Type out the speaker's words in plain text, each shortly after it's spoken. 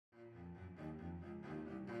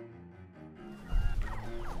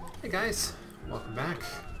Hey guys, welcome back.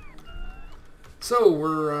 So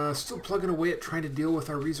we're still plugging away at trying to deal with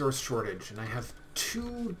our resource shortage, and I have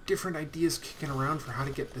two different ideas kicking around for how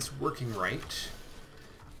to get this working right.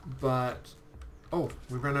 But, oh,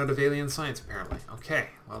 we ran out of alien science apparently. Okay,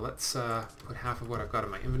 well let's put half of what I've got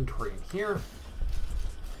in my inventory in here.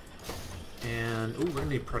 And, oh, we're going to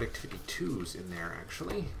need productivity 2s in there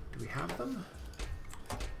actually. Do we have them?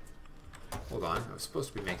 Hold on, I was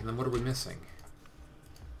supposed to be making them. What are we missing?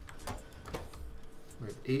 We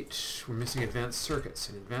have 8, we're missing advanced circuits,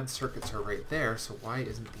 and advanced circuits are right there, so why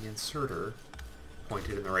isn't the inserter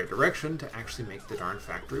pointed in the right direction to actually make the darn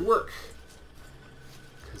factory work?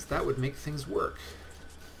 Because that would make things work.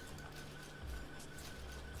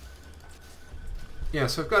 Yeah,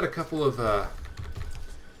 so I've got a couple of,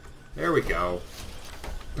 there we go.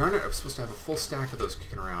 Darn it, I was supposed to have a full stack of those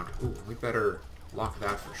kicking around. Ooh, we better lock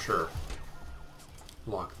that for sure.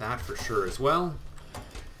 Lock that for sure as well.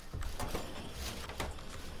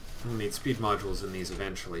 We'll need speed modules in these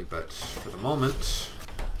eventually, but for the moment,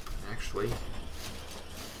 actually, do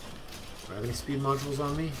I have any speed modules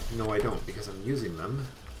on me? No, I don't, because I'm using them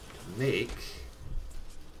to make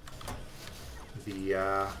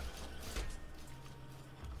the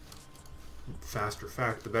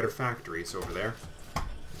the better factories over there.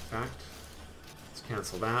 In fact, let's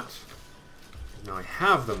cancel that. Now I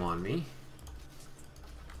have them on me.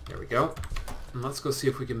 There we go. And let's go see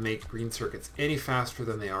if we can make green circuits any faster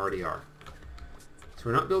than they already are. So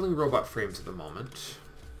we're not building robot frames at the moment.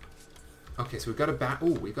 Okay, so we've got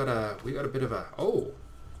we got a bit of a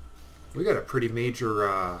we got a pretty major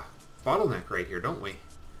bottleneck right here, don't we?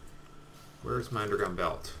 Where's my underground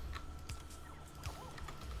belt?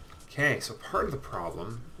 Okay, so part of the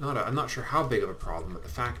problem, I'm not sure how big of a problem, but the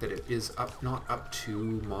fact that it is not up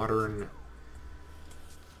to modern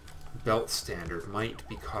belt standard might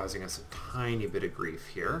be causing us a tiny bit of grief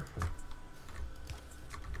here.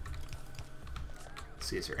 Let's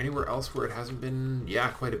see, is there anywhere else where it hasn't been? Yeah,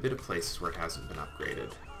 quite a bit of places where it hasn't been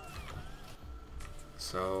upgraded.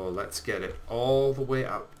 So let's get it all the way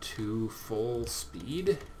up to full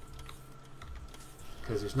speed,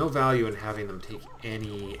 because there's no value in having them take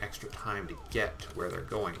any extra time to get to where they're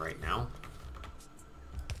going right now.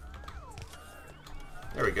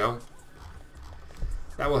 There we go.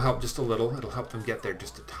 That will help just a little. It'll help them get there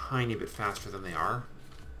just a tiny bit faster than they are.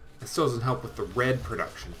 It still doesn't help with the red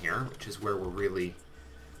production here, which is where we're really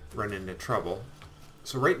running into trouble.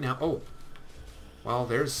 So right now, oh, well,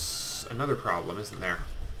 there's another problem, isn't there?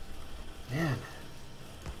 Man,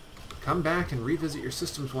 come back and revisit your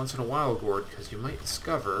systems once in a while, Gord, because you might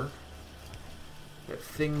discover that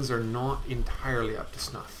things are not entirely up to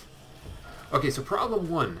snuff. Okay, so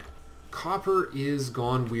problem 1. Copper is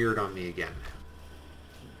gone weird on me again.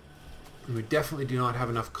 And we definitely do not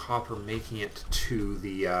have enough copper making it to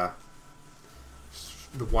the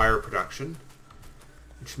wire production,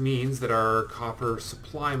 which means that our copper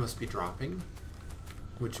supply must be dropping,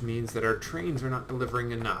 which means that our trains are not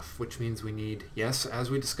delivering enough, which means we need, yes,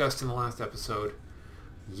 as we discussed in the last episode,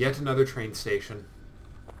 yet another train station.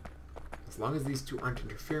 As long as these two aren't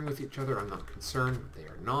interfering with each other, I'm not concerned, but they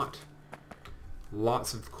are not.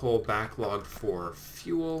 Lots of coal backlogged for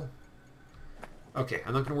fuel. Okay,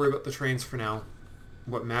 I'm not going to worry about the trains for now.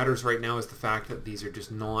 What matters right now is the fact that these are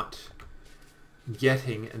just not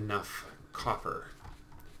getting enough copper.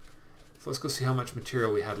 So let's go see how much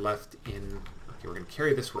material we had left in... Okay, we're going to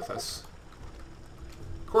carry this with us.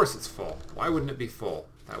 Of course it's full. Why wouldn't it be full?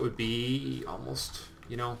 That would be almost,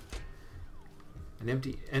 you know, an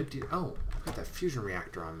empty... Oh, I've got that fusion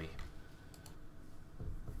reactor on me.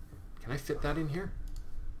 Can I fit that in here?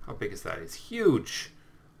 How big is that? It's huge!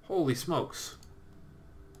 Holy smokes.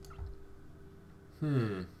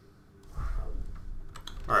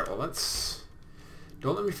 Alright, well let's...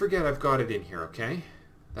 Don't let me forget I've got it in here, okay?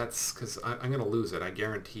 That's because I'm going to lose it, I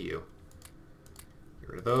guarantee you. Get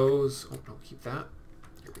rid of those. Oh, don't keep that.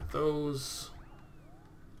 Get rid of those.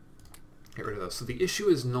 Get rid of those. So the issue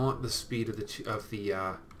is not the speed of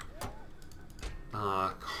the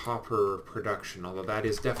copper production, although that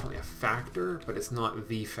is definitely a factor, but it's not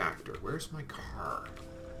the factor. Where's my car?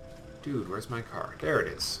 Dude, where's my car? There it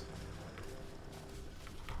is.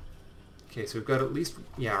 Okay, so we've got at least...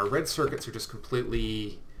 Yeah, our red circuits are just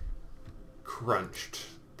completely crunched.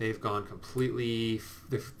 They've gone completely...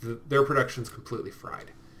 Their production's completely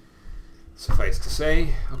fried. Suffice to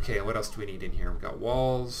say. Okay, what else do we need in here? We've got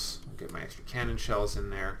walls. I'll get my extra cannon shells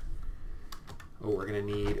in there. Oh, we're going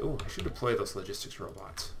to need... Oh, I should deploy those logistics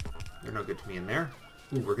robots. They're no good to me in there.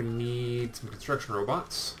 Ooh, we're going to need some construction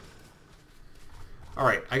robots.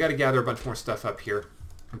 Alright, I got to gather a bunch more stuff up here.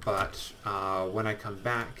 But when I come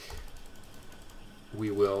back...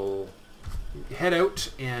 we will head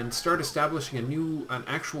out and start establishing an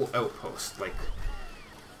actual outpost, like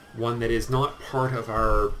one that is not part of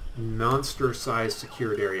our monster-sized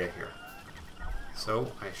secured area here.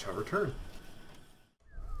 So I shall return.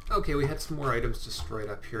 Okay, we had some more items destroyed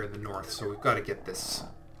up here in the north, so we've got to get this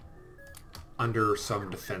under some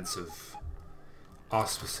defensive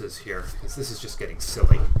auspices here, because this is just getting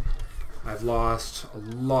silly. I've lost a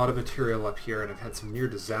lot of material up here, and I've had some near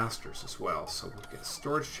disasters as well. So we'll get a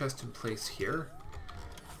storage chest in place here,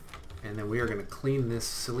 and then we are going to clean this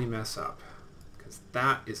silly mess up, because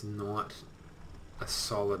that is not a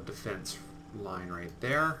solid defense line right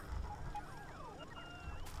there.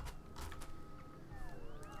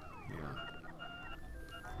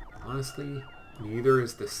 Honestly, neither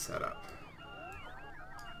is this setup.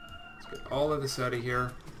 Let's get all of this out of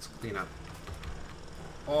here. Let's clean up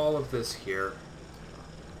all of this here.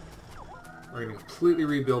 We're going to completely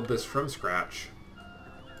rebuild this from scratch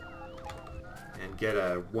and get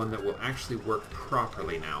one that will actually work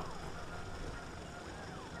properly now.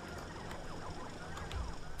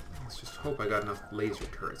 Let's just hope I got enough laser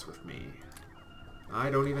turrets with me.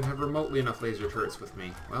 I don't even have remotely enough laser turrets with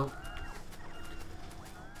me. Well,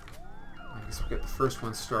 I guess we'll get the first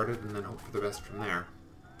one started and then hope for the best from there.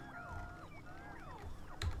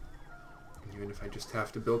 Even if I just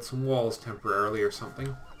have to build some walls temporarily or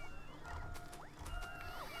something.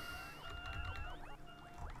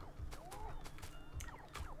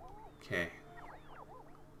 Okay.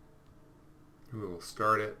 We will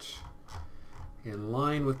start it in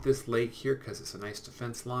line with this lake here because it's a nice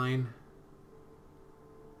defense line.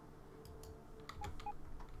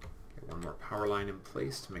 One more power line in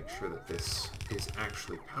place to make sure that this is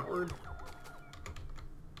actually powered.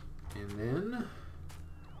 And then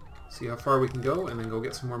see how far we can go, and then go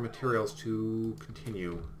get some more materials to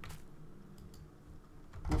continue.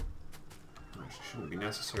 Actually, shouldn't be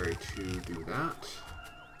necessary to do that.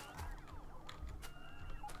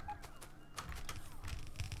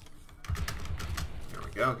 There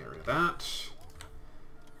we go, get rid of that.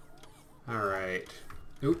 Alright.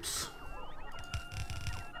 Oops.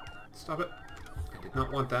 Stop it. I did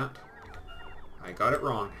not want that. I got it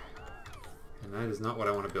wrong. And that is not what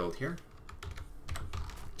I want to build here.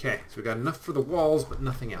 Okay, so we got enough for the walls, but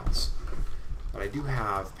nothing else. But I do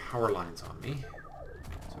have power lines on me.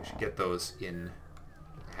 So we should get those in.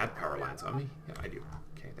 I had power lines on me. Yeah, I do.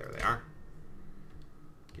 Okay, there they are.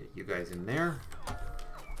 Get you guys in there.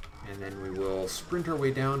 And then we will sprint our way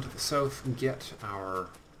down to the south and get our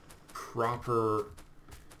proper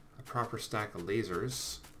stack of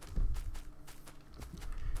lasers.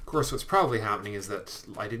 Of course, what's probably happening is that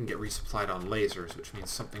I didn't get resupplied on lasers, which means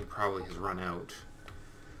something probably has run out.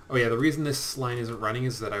 Oh yeah, the reason this line isn't running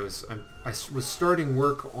is that I was starting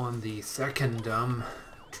work on the second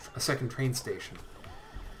train station.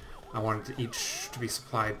 I wanted each to be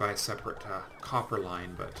supplied by a separate copper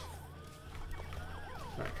line, but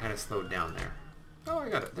that kind of slowed down there. Oh, I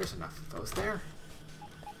got it. There's enough of those there.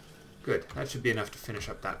 Good. That should be enough to finish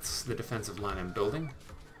up. That's the defensive line I'm building.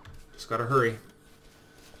 Just gotta hurry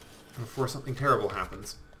before something terrible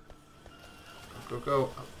happens. Go, go, go.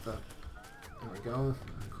 Up the... There we go.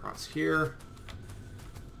 Across here.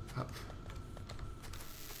 Up.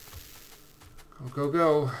 Go, go,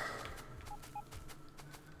 go.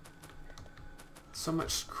 So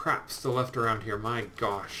much crap still left around here. My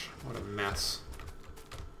gosh. What a mess.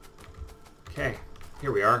 Okay.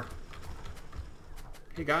 Here we are.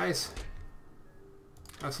 Hey guys.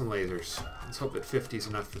 Have some lasers. Let's hope that 50 is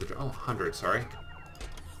enough for the job. Oh, 100, sorry.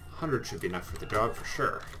 100 should be enough for the job for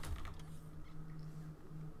sure.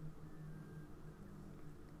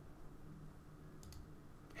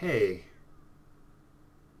 Hey.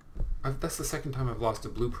 That's the second time I've lost a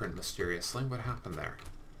blueprint mysteriously. What happened there?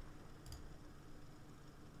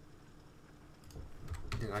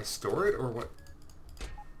 Did I store it or what?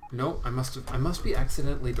 No, I must be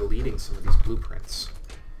accidentally deleting some of these blueprints.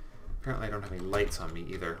 Apparently I don't have any lights on me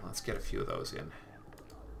either. Let's get a few of those in.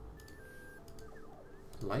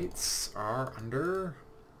 Lights are under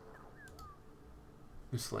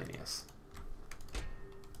miscellaneous.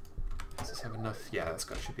 Does this have enough? Yeah, that's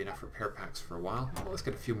should be enough repair packs for a while. Well, let's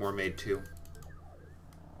get a few more made too.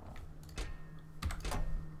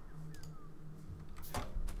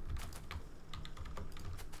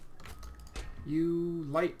 You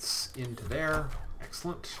lights into there.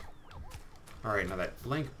 Excellent. Alright, now that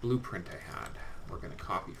blank blueprint I had, we're going to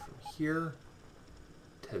copy from here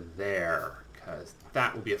to there, because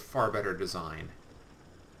that will be a far better design.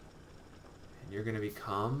 And you're going to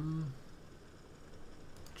become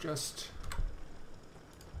just...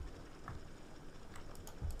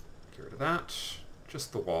 Get rid of that.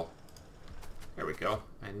 Just the wall. There we go.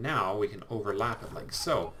 And now we can overlap it like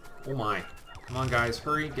so. Oh my. Come on, guys.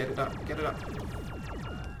 Hurry. Get it up. Get it up.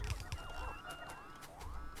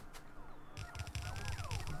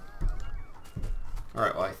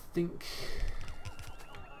 Alright, well, I think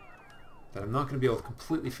that I'm not going to be able to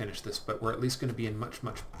completely finish this, but we're at least going to be in much,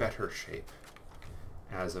 much better shape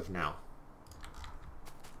as of now.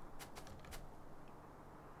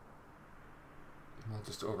 We'll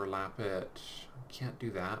just overlap it. We can't do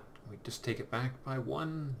that. We just take it back by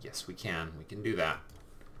 1. Yes, we can. We can do that.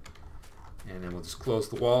 And then we'll just close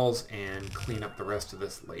the walls and clean up the rest of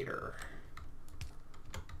this later.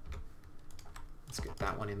 Let's get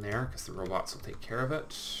that one in there because the robots will take care of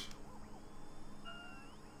it.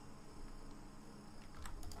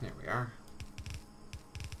 There we are.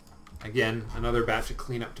 Again, another batch of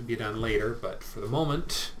cleanup to be done later, but for the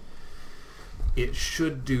moment, it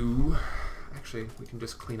should do... Actually, we can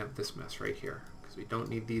just clean up this mess right here because we don't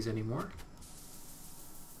need these anymore.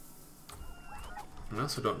 We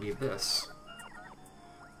also don't need this.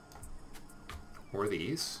 Or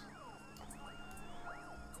these.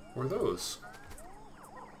 Or those.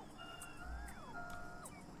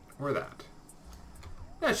 Or that.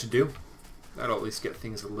 That should do. That'll at least get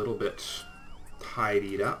things a little bit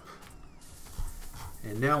tidied up.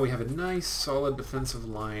 And now we have a nice solid defensive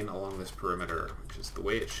line along this perimeter, which is the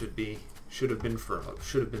way it should be. Should have been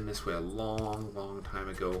this way a long, long time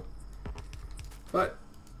ago. But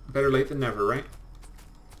better late than never, right?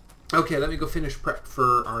 Okay, let me go finish prep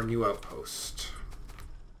for our new outpost.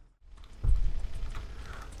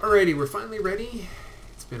 Alrighty, we're finally ready.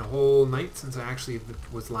 It's been a whole night since I actually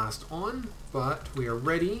was last on, but we are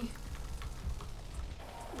ready.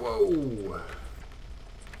 Whoa!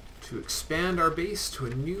 To expand our base to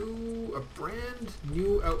a brand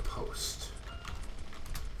new outpost.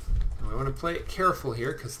 And we want to play it careful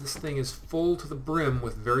here because this thing is full to the brim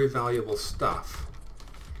with very valuable stuff.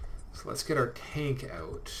 So let's get our tank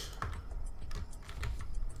out.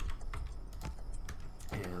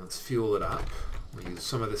 And let's fuel it up. We'll use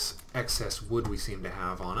some of this excess wood we seem to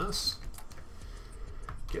have on us.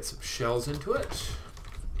 Get some shells into it.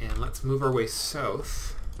 And let's move our way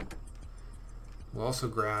south. We'll also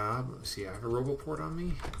grab, let's see, I have a roboport on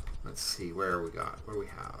me. Let's see, where we got? What do we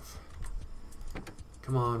have?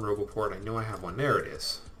 Come on, roboport. I know I have one. There it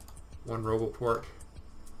is. One roboport.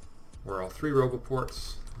 We're all 3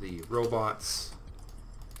 roboports. The robots.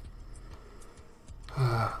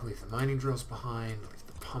 Leave the mining drills behind. Leave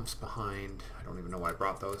the pumps behind. I don't even know why I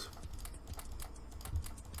brought those.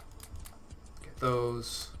 Get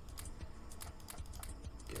those.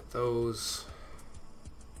 Get those.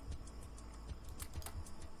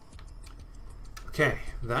 Okay,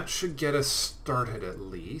 that should get us started at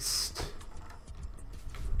least.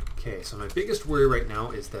 Okay, so my biggest worry right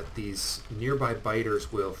now is that these nearby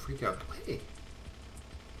biters will freak out away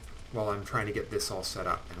while I'm trying to get this all set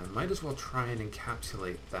up. And I might as well try and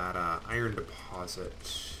encapsulate that iron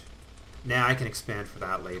deposit. Nah, I can expand for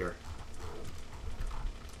that later.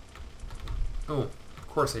 Oh, of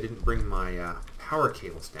course I didn't bring my power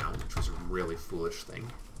cables down, which was a really foolish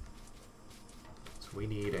thing. So we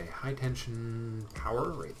need a high tension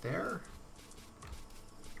power right there.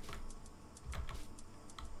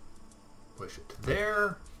 Push it to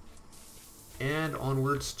there, and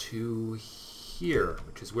onwards to here,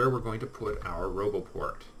 which is where we're going to put our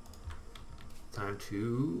roboport. Time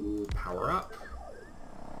to power up.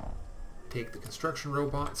 Take the construction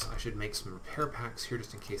robots. I should make some repair packs here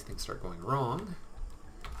just in case things start going wrong.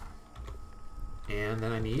 And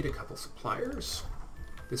then I need a couple suppliers.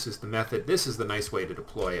 This is the method. This is the nice way to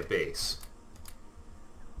deploy a base.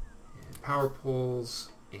 And power poles,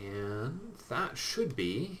 and that should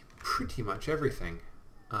be pretty much everything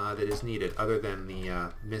that is needed, other than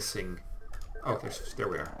the missing... Oh, there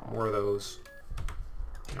we are. More of those.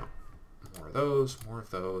 No. More of those. More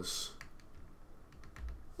of those.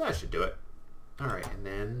 That should do it. Alright, and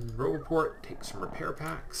then roboport, take some repair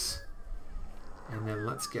packs. And then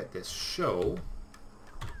let's get this show.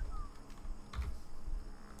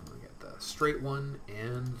 We'll get the straight one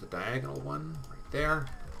and the diagonal one right there.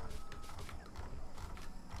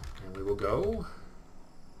 And we will go...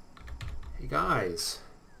 Hey guys,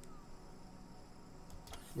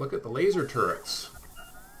 look at the laser turrets.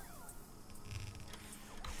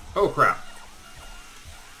 Oh crap.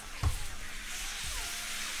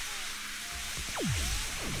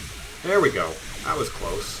 There we go. That was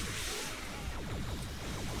close.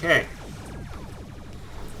 Okay.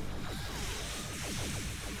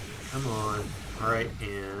 Come on. Alright,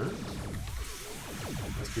 and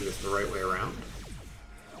let's do this the right way around.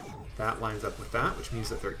 That lines up with that, which means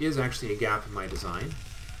that there is actually a gap in my design.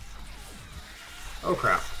 Oh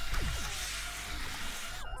crap.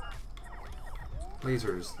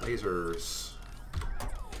 Lasers, lasers.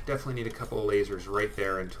 Definitely need a couple of lasers right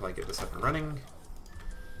there until I get this up and running.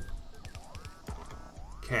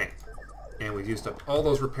 Okay. And we've used up all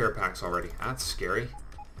those repair packs already. That's scary.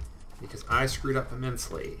 Because I screwed up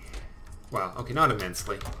immensely. Well, okay, not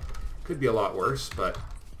immensely. Could be a lot worse, but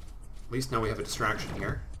at least now we have a distraction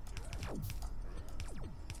here.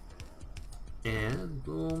 And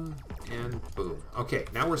boom, and boom. Okay,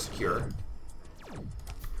 now we're secure.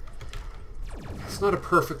 It's not a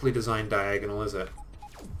perfectly designed diagonal, is it?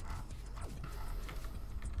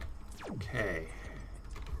 Okay.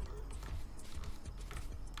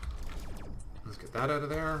 Let's get that out of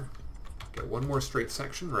there. Get one more straight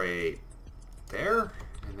section right there.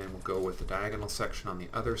 And then we'll go with the diagonal section on the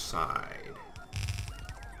other side.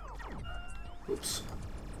 Oops.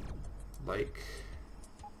 Like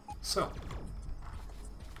so.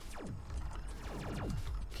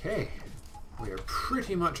 Okay. We are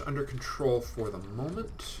pretty much under control for the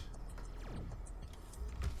moment.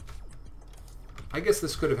 I guess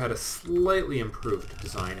this could have had a slightly improved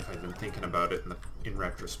design if I'd been thinking about it in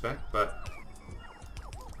retrospect, but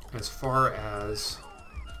as far as...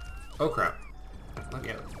 Oh crap. Let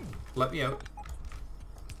me out. Let me out.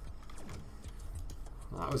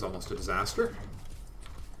 Well, that was almost a disaster.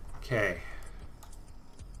 Okay.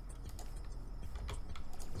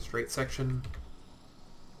 Straight section.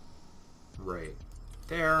 Right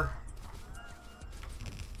there.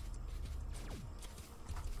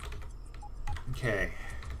 Okay.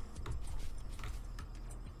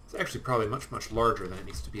 It's actually probably much, much larger than it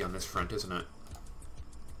needs to be on this front, isn't it?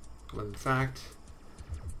 Well, in fact,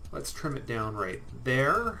 let's trim it down right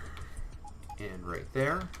there and right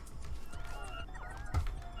there.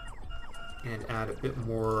 And add a bit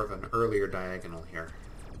more of an earlier diagonal here.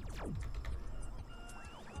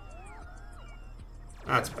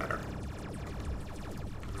 That's better.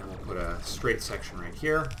 And then we'll put a straight section right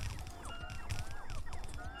here.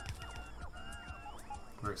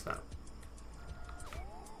 Where's that?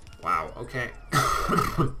 Wow, okay.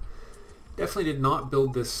 Definitely did not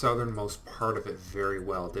build this southernmost part of it very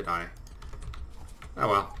well, did I? Oh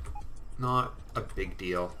well. Not a big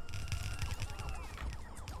deal.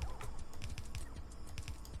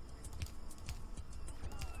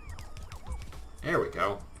 There we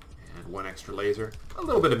go. And one extra laser. A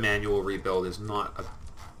little bit of manual rebuild is not a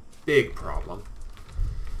big problem.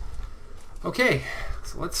 Okay,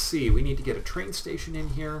 so let's see. We need to get a train station in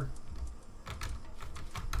here.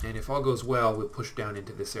 And if all goes well, we'll push down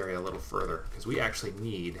into this area a little further, because we actually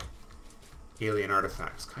need alien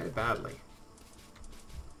artifacts kind of badly.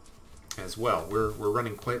 As well, we're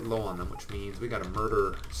running quite low on them, which means we got a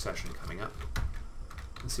murder session coming up.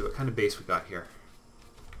 Let's see what kind of base we got here.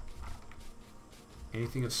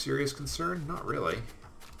 Anything of serious concern? Not really.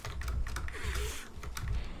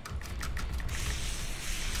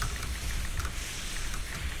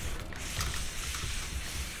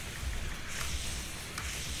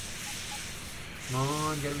 Come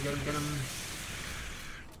on, get him, get him, get him.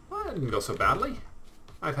 Well, that didn't go so badly.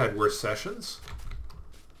 I've had worse sessions.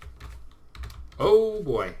 Oh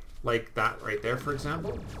boy. Like that right there, for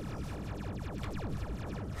example.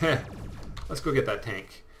 Heh. Let's go get that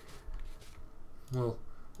tank. We'll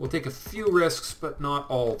take a few risks, but not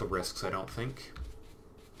all the risks, I don't think.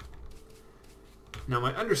 Now,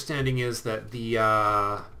 my understanding is that the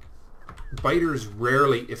biters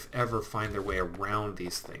rarely, if ever, find their way around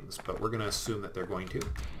these things, but we're going to assume that they're going to.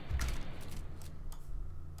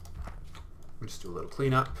 We'll just do a little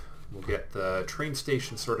cleanup. We'll get the train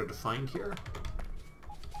station sort of defined here.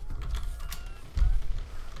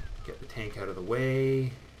 Get the tank out of the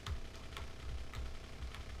way.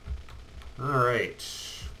 All right.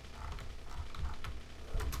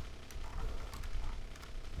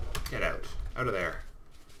 Get out. Out of there.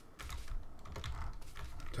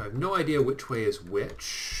 So I have no idea which way is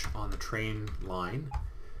which on the train line.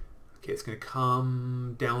 Okay, it's going to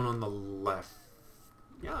come down on the left.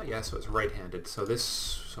 Yeah, so it's right-handed. So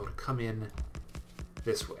it'll come in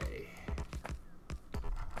this way.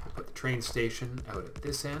 We'll put the train station out at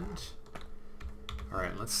this end. All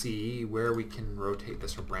right, let's see where we can rotate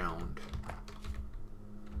this around.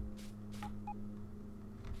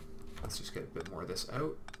 Let's just get a bit more of this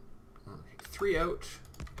out. Okay, 3 out.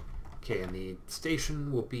 Okay, and the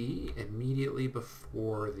station will be immediately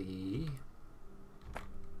before the...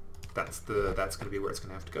 That's going to be where it's going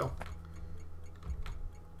to have to go.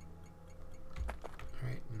 All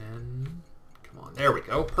right, and then... Come on, there we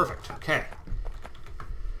go. Perfect. Okay.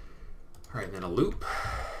 All right, and then a loop.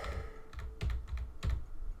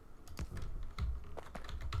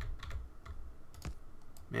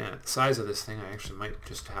 Man, at the size of this thing, I actually might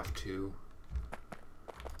just have to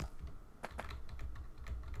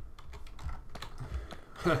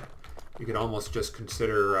You could almost just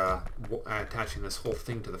consider attaching this whole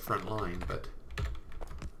thing to the front line, but...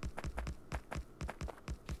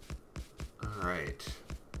 Alright.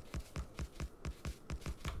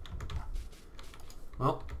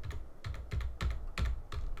 Well,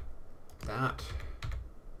 that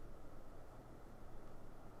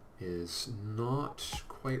is not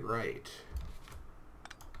quite right.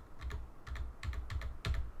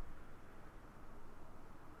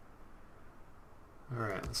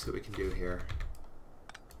 Alright, let's see what we can do here.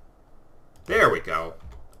 There we go.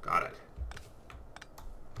 Got it.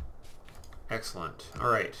 Excellent.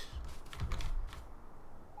 Alright.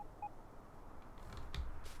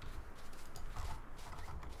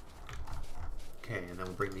 Okay, and then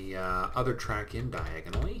we'll bring the other track in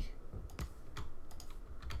diagonally.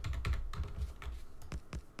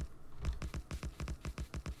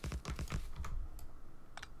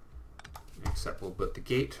 Except we'll put the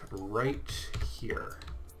gate right here.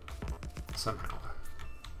 Somehow.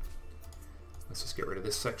 Let's just get rid of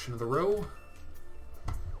this section of the row.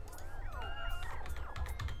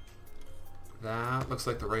 That looks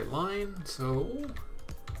like the right line, so...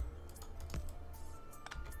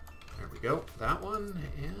 There we go, that one,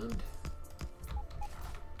 and...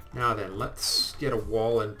 Now then, let's get a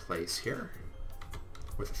wall in place here.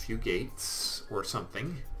 With a few gates, or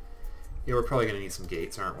something. Yeah, we're probably going to need some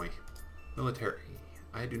gates, aren't we? Military.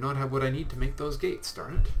 I do not have what I need to make those gates,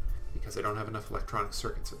 darn it. Because I don't have enough electronic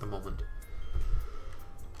circuits at the moment.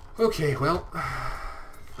 Okay, well,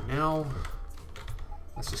 for now,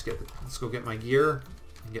 let's go get my gear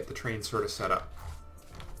and get the train sort of set up.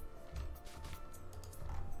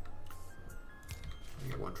 I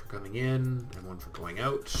get one for coming in and one for going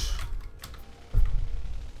out.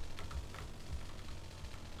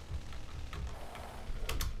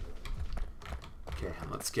 Okay,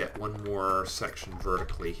 and let's get one more section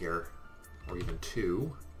vertically here, or even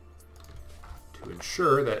two, to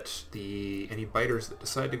ensure that any biters that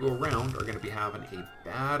decide to go around are going to be having a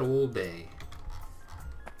bad old day.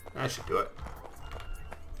 That should do it.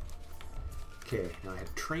 Okay, now I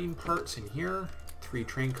have train parts in here, 3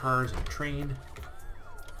 train cars and a train.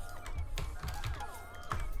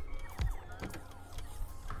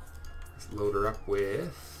 Let's load her up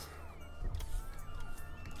with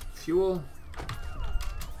fuel.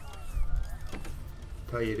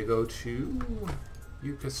 Tell you to go to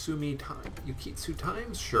Yukitsu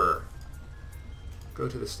Times? Sure. Go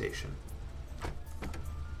to the station.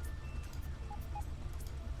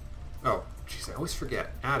 Oh, jeez, I always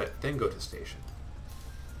forget. Add it, then go to station.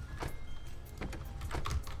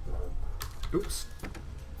 Oops.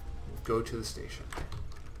 Go to the station.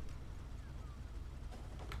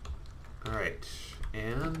 Alright,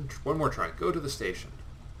 and one more try. Go to the station.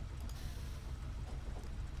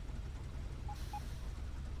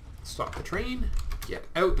 Stop the train, get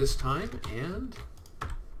out this time, and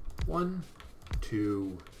 1,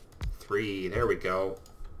 2, 3. There we go.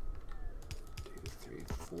 2, 3,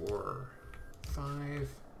 4,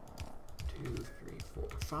 5. 2, 3, 4,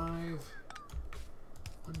 5.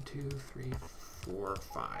 1, 2, 3, 4,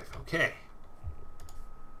 5. Okay.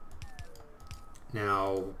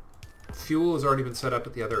 Now, fuel has already been set up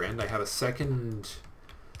at the other end. I have a second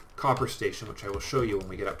copper station, which I will show you when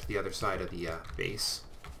we get up to the other side of the base.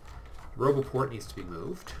 Roboport needs to be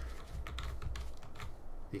moved.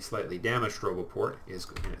 The slightly damaged Roboport is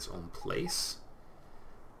in its own place.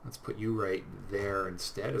 Let's put you right there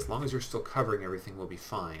instead. As long as you're still covering everything, we'll be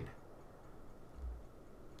fine.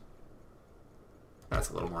 That's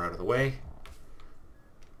a little more out of the way.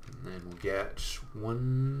 And then we'll get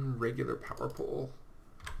one regular power pole.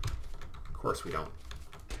 Of course we don't.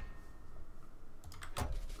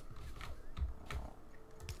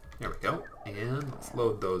 There we go. And let's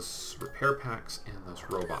load those repair packs and those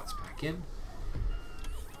robots back in.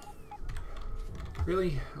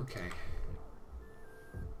 Really? Okay.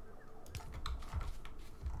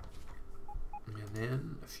 And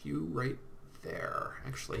then a few right there.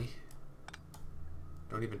 Actually,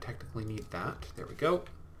 don't even technically need that. There we go.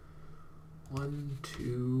 1,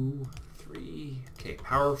 2, 3. Okay,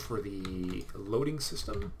 power for the loading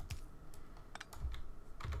system.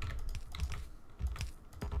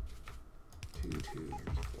 2, 2, 3,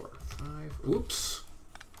 4, 5. Oops.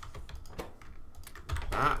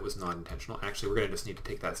 That was not intentional. Actually, we're going to just need to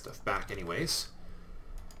take that stuff back anyways.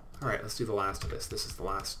 Alright, let's do the last of this. This is the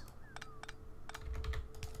last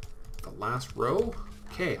row.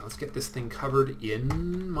 Okay, let's get this thing covered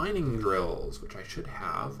in mining drills, which I should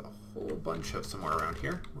have a whole bunch of somewhere around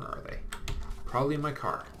here. Where are they? Probably in my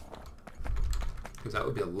car. Because that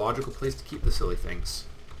would be a logical place to keep the silly things.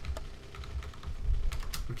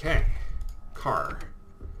 Okay. Car.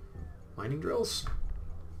 Mining drills?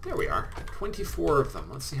 There we are. 24 of them.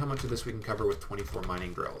 Let's see how much of this we can cover with 24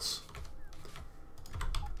 mining drills.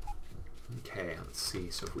 Okay, let's see.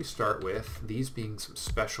 So if we start with these being some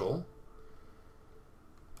special...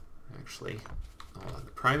 Actually,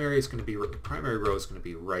 the primary is going to be the primary row is going to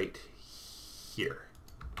be right here.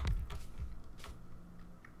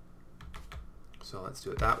 So let's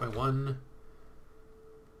do it that way. 1,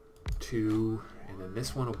 2, and then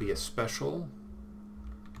this one will be a special.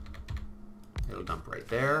 It'll dump right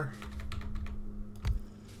there.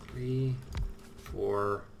 3,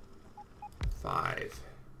 4, 5.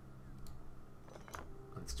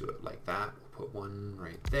 Let's do it like that. We'll put one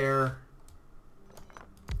right there.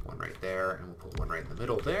 One right there, and we'll put one right in the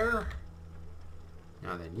middle there.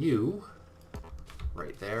 Now then you,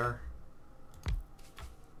 right there.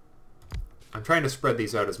 I'm trying to spread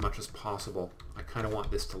these out as much as possible. I kind of want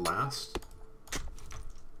this to last.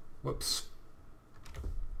 Whoops.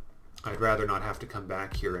 I'd rather not have to come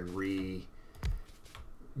back here and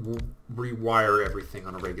rewire everything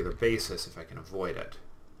on a regular basis if I can avoid it.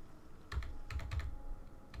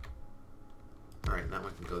 Alright, and that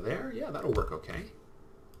one can go there. Yeah, that'll work okay.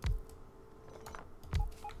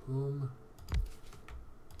 Boom.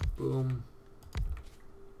 Boom.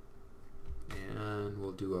 And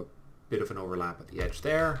we'll do a bit of an overlap at the edge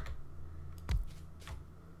there.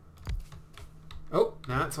 Oh,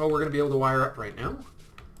 that's all we're going to be able to wire up right now.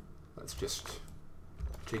 Let's just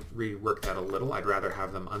rework that a little. I'd rather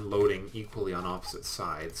have them unloading equally on opposite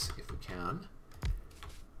sides if we can,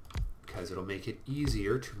 because it'll make it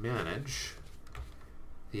easier to manage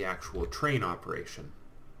the actual train operation,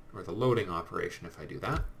 or the loading operation if I do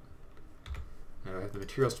that. Now, do I have the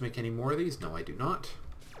materials to make any more of these? No, I do not.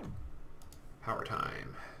 Power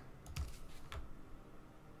time.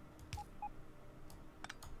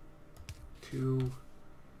 Two,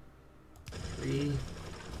 3,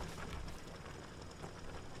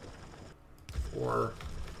 4.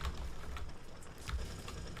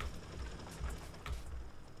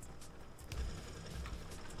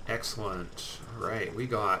 Excellent. All right, we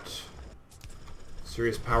got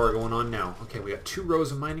serious power going on now. Okay, we got 2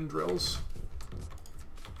 rows of mining drills,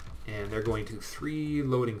 and they're going to 3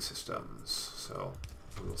 loading systems. So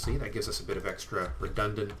we'll see. That gives us a bit of extra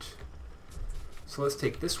redundant. So let's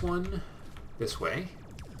take this one this way.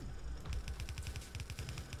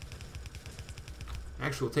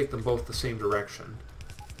 Actually, we'll take them both the same direction,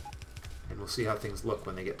 and we'll see how things look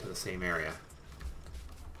when they get to the same area.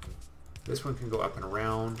 This one can go up and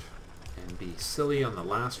around and be silly on the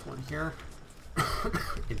last one here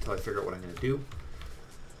until I figure out what I'm going to do.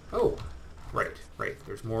 Oh, right.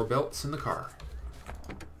 There's more belts in the car.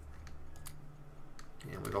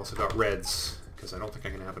 And we've also got reds, because I don't think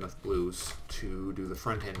I'm going to have enough blues to do the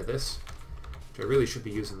front end of this, which I really should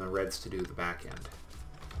be using the reds to do the back end.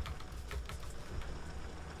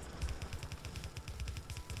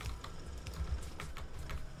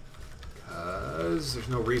 Because there's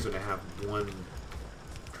no reason to have one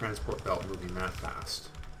transport belt moving that fast.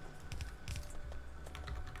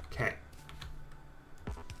 Okay.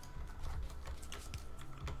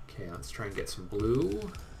 Okay, let's try and get some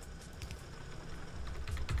blue.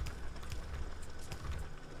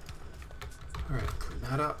 Alright, clean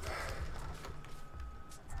that up.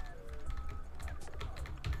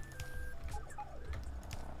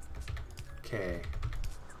 Okay.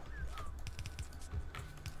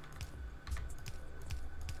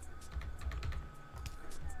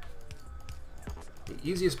 The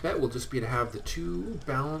easiest bet will just be to have the 2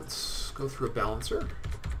 balance go through a balancer,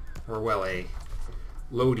 or well, a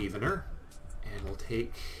load evener, and we'll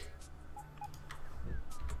take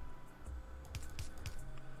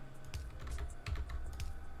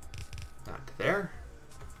that to there,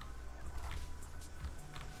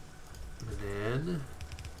 and then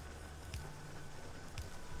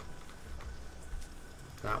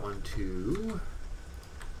that one to,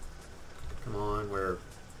 come on, where,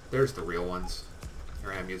 there's the real ones.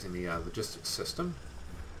 Here I am using the logistics system.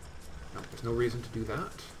 No, there's no reason to do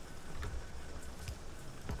that.